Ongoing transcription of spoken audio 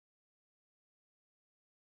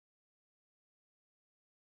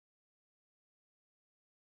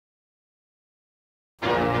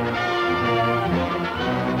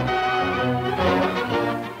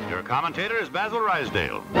commentator is Basil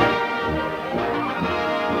Rysdale.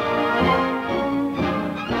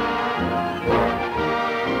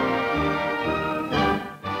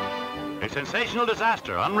 A sensational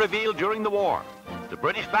disaster unrevealed during the war. The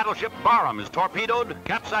British battleship Barham is torpedoed,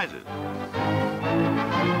 capsizes.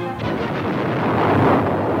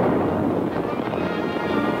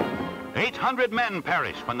 "800 men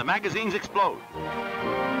perish when the magazines explode.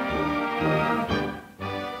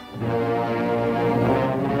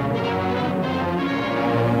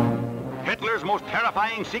 Hitler's most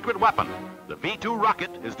terrifying secret weapon, the V-2 rocket,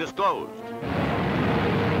 is disclosed.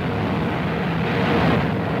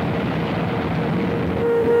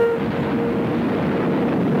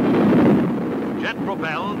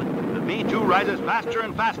 Jet-propelled, the V-2 rises faster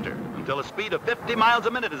and faster until a speed of 50 miles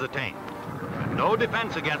a minute is attained. No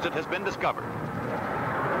defense against it has been discovered.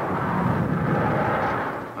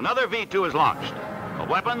 Another V-2 is launched, a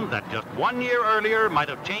weapon that just 1 year earlier might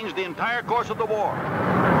have changed the entire course of the war.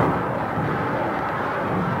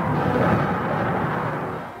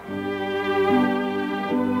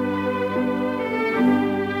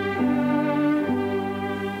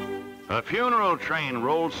 A funeral train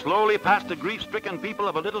rolls slowly past the grief-stricken people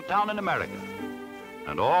of a little town in America.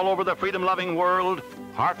 And all over the freedom-loving world,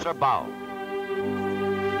 hearts are bowed.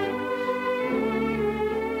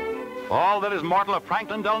 All that is mortal of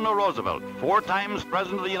Franklin Delano Roosevelt, 4 times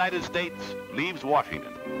President of the United States, leaves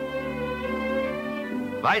Washington.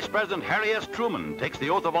 Vice President Harry S. Truman takes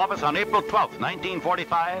the oath of office on April 12,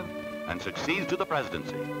 1945, and succeeds to the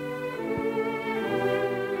presidency.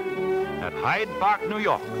 At Hyde Park, New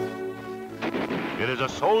York, it is a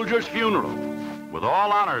soldier's funeral, with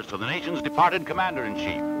all honors to the nation's departed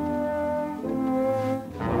commander-in-chief.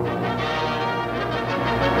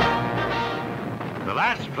 The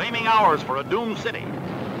last flaming hours for a doomed city.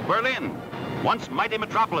 Berlin, once mighty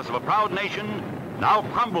metropolis of a proud nation, now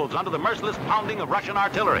crumbles under the merciless pounding of Russian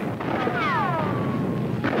artillery.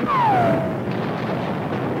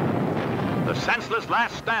 The senseless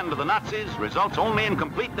last stand of the Nazis results only in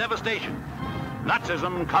complete devastation.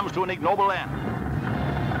 Nazism comes to an ignoble end.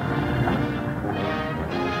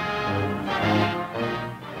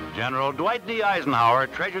 General Dwight D. Eisenhower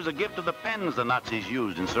treasures a gift of the pens the Nazis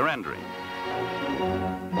used in surrendering.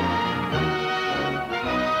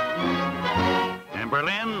 In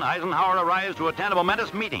Berlin, Eisenhower arrives to attend a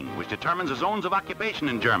momentous meeting which determines the zones of occupation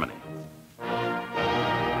in Germany.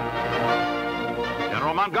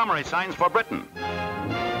 General Montgomery signs for Britain.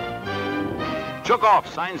 Zhukov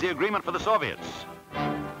signs the agreement for the Soviets.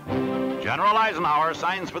 General Eisenhower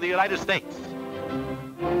signs for the United States.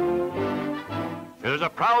 It is a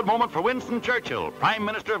proud moment for Winston Churchill, Prime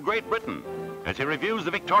Minister of Great Britain, as he reviews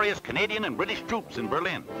the victorious Canadian and British troops in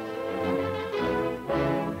Berlin.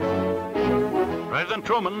 President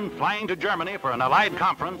Truman, flying to Germany for an Allied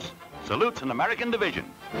conference, salutes an American division.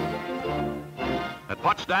 At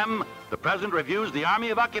Potsdam, the President reviews the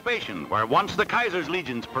Army of Occupation, where once the Kaiser's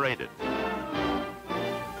legions paraded.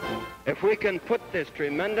 If we can put this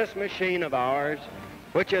tremendous machine of ours,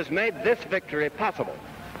 which has made this victory possible,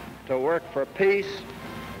 to work for peace,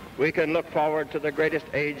 we can look forward to the greatest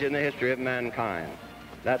age in the history of mankind.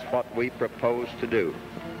 That's what we propose to do.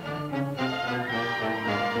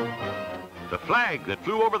 The flag that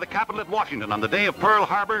flew over the Capitol at Washington on the day of Pearl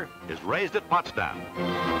Harbor is raised at Potsdam.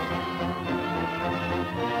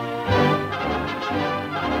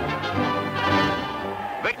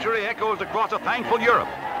 Victory echoes across a thankful Europe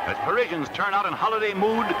as Parisians turn out in holiday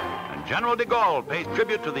mood and General de Gaulle pays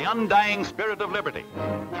tribute to the undying spirit of liberty.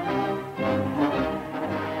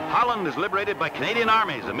 Holland is liberated by Canadian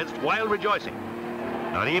armies amidst wild rejoicing.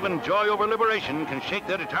 Not even joy over liberation can shake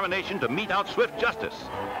their determination to mete out swift justice.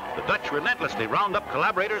 The Dutch relentlessly round up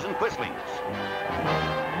collaborators and quislings.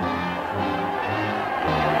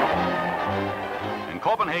 In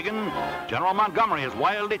Copenhagen, General Montgomery is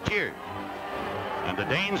wildly cheered. And the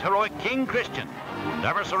Danes' heroic King Christian, who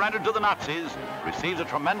never surrendered to the Nazis, receives a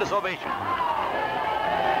tremendous ovation.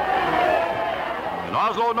 In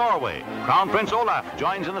Oslo, Norway, Crown Prince Olaf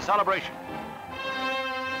joins in the celebration.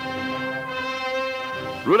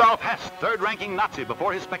 Rudolf Hess, third-ranking Nazi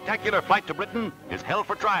before his spectacular flight to Britain, is held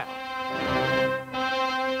for trial.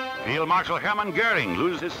 Field Marshal Hermann Goering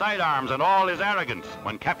loses his sidearms and all his arrogance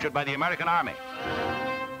when captured by the American Army.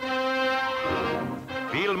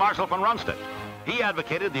 Field Marshal von Rundstedt, he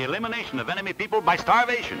advocated the elimination of enemy people by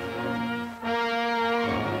starvation.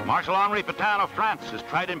 Marshal Henri Pétain of France is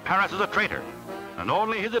tried in Paris as a traitor, and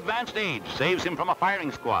only his advanced age saves him from a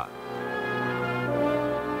firing squad.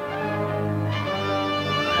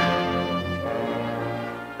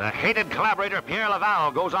 The hated collaborator Pierre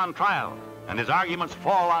Laval goes on trial, and his arguments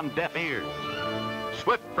fall on deaf ears.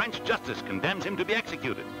 swift French justice condemns him to be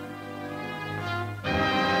executed.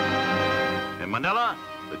 In Manila,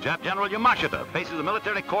 the Jap General Yamashita faces a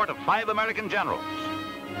military court of 5 American generals.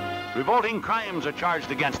 Revolting crimes are charged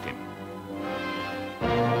against him.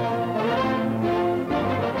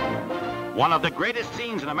 One of the greatest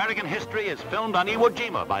scenes in American history is filmed on Iwo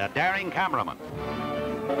Jima by a daring cameraman.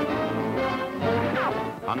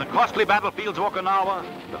 On the costly battlefields of Okinawa,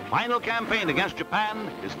 the final campaign against Japan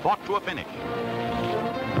is fought to a finish.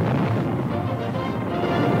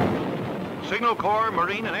 Signal Corps,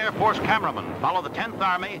 Marine, and Air Force cameramen follow the 10th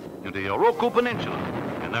Army into the Oroku Peninsula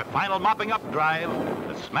in their final mopping-up drive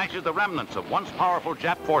that smashes the remnants of once powerful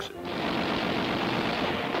Jap forces.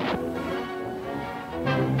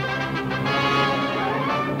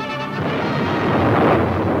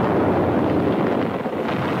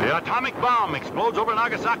 The atomic bomb explodes over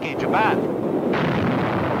Nagasaki, Japan.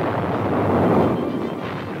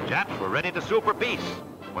 The Japs were ready to sue for peace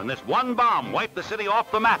when this one bomb wiped the city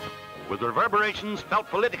off the map, with reverberations felt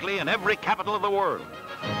politically in every capital of the world.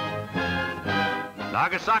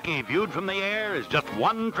 Nagasaki, viewed from the air, is just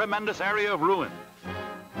one tremendous area of ruin.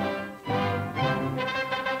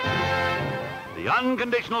 The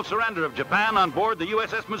unconditional surrender of Japan on board the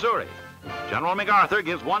USS Missouri. General MacArthur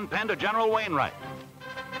gives one pen to General Wainwright,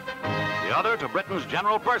 the other to Britain's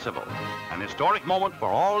General Percival, an historic moment for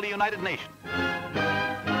all the United Nations.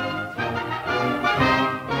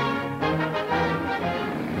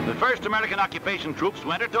 The first American occupation troops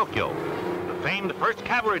to enter Tokyo, the famed 1st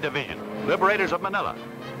Cavalry Division, liberators of Manila.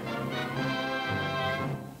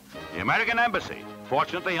 The American Embassy,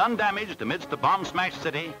 fortunately undamaged amidst the bomb-smashed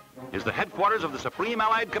city, is the headquarters of the Supreme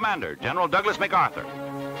Allied Commander, General Douglas MacArthur.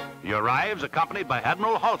 He arrives accompanied by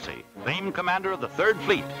Admiral Halsey, famed commander of the 3rd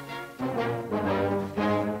Fleet.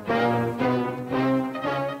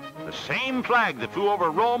 The same flag that flew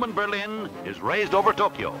over Rome and Berlin is raised over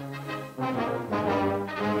Tokyo.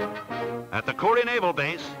 At the Korea Naval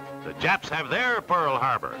Base, the Japs have their Pearl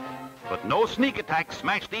Harbor, but no sneak attacks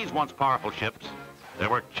smashed these once powerful ships. They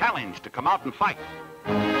were challenged to come out and fight.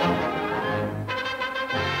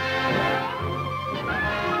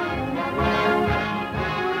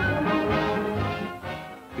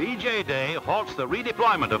 VJ Day halts the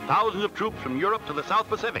redeployment of thousands of troops from Europe to the South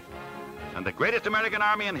Pacific, and the greatest American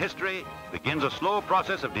army in history begins a slow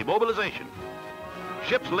process of demobilization.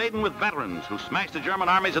 Ships laden with veterans who smashed the German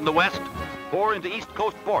armies in the West pour into East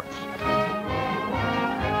Coast ports.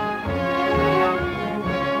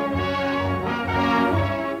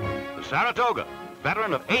 The Saratoga,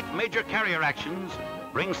 veteran of 8 major carrier actions,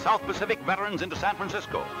 brings South Pacific veterans into San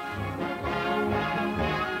Francisco.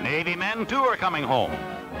 Navy men, too, are coming home.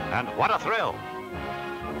 And what a thrill!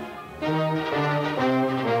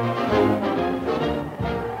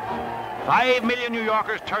 Five million New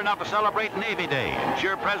Yorkers turn out to celebrate Navy Day and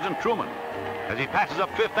cheer President Truman as he passes up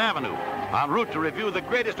Fifth Avenue en route to review the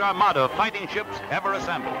greatest armada of fighting ships ever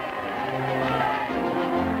assembled.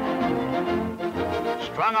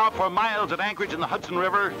 Strung out for miles at anchorage in the Hudson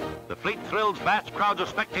River, the fleet thrills vast crowds of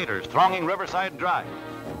spectators thronging Riverside Drive.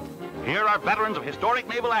 Here are veterans of historic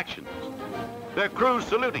naval actions, their crews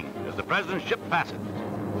saluting as the president's ship passes.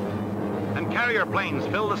 And carrier planes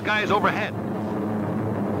fill the skies overhead.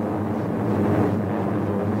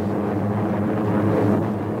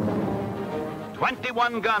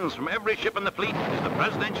 "21 guns from every ship in the fleet is the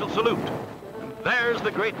presidential salute. And there's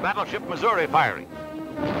the great battleship Missouri firing.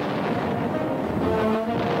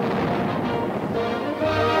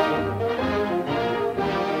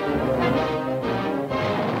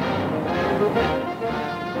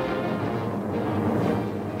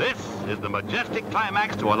 This is the majestic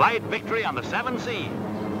climax to Allied victory on the 7 seas.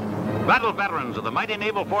 Battle veterans of the mighty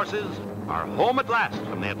naval forces are home at last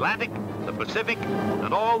from the Atlantic, the Pacific,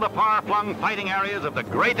 and all the far-flung fighting areas of the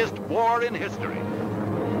greatest war in history.